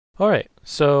Alright,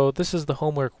 so this is the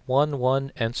homework 1.1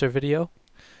 answer video.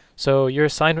 So your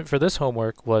assignment for this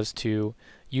homework was to,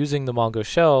 using the Mongo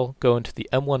shell, go into the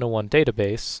M101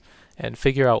 database and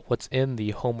figure out what's in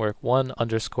the homework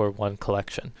 1_1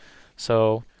 collection.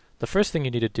 So the first thing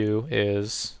you need to do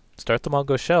is start the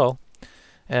Mongo shell,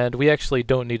 and we actually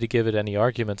don't need to give it any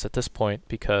arguments at this point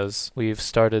because we've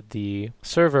started the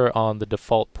server on the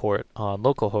default port on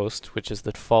localhost, which is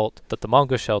the default that the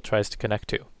Mongo shell tries to connect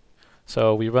to.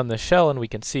 So we run this shell and we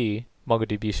can see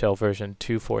MongoDB shell version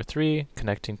 2.4.3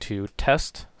 connecting to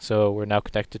test. So we're now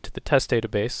connected to the test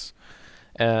database,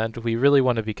 and we really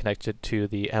want to be connected to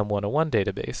the M101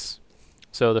 database.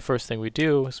 So the first thing we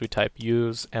do is we type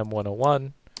use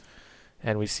M101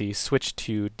 and we see switch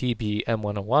to DB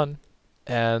M101.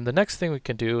 And the next thing we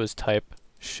can do is type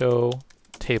show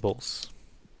tables.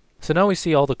 So now we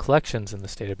see all the collections in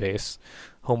this database: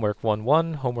 homework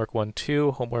 1.1, homework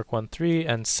 1.2, homework 1.3,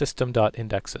 and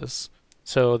system.indexes.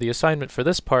 So the assignment for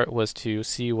this part was to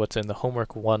see what's in the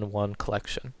homework 1.1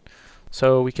 collection.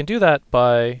 So we can do that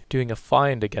by doing a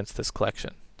find against this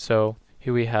collection. So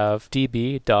here we have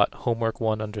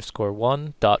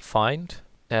db.homework1_1.find,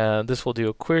 and this will do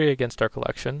a query against our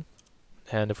collection.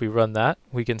 And if we run that,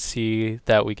 we can see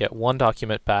that we get one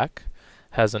document back,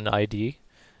 has an ID,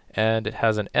 and it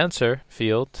has an answer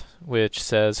field which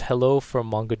says hello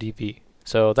from MongoDB.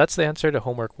 So that's the answer to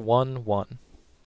homework 1.1.